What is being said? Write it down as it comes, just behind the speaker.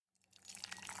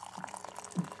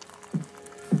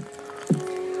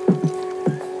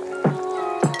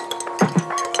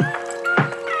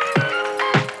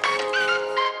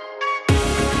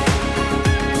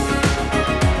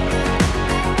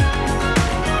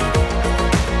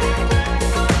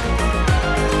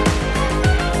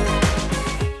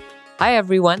Hi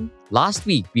everyone! Last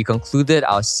week, we concluded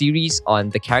our series on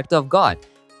the character of God.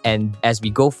 And as we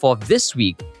go forth this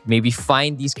week, may we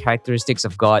find these characteristics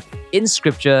of God in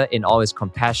Scripture in all His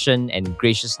compassion and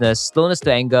graciousness, slowness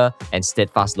to anger, and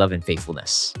steadfast love and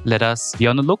faithfulness. Let us be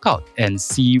on the lookout and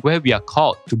see where we are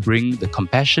called to bring the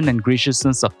compassion and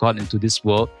graciousness of God into this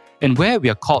world, and where we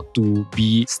are called to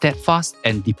be steadfast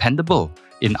and dependable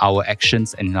in our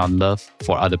actions and in our love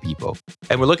for other people.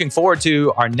 And we're looking forward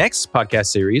to our next podcast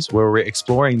series where we're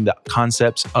exploring the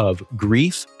concepts of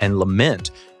grief and lament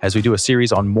as we do a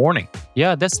series on mourning.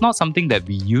 Yeah, that's not something that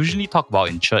we usually talk about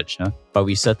in church. But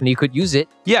we certainly could use it.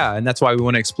 Yeah, and that's why we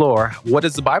want to explore, what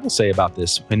does the Bible say about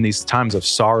this in these times of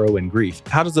sorrow and grief?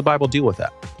 How does the Bible deal with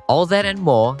that? All that and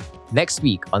more next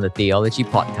week on the Theology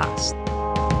Podcast.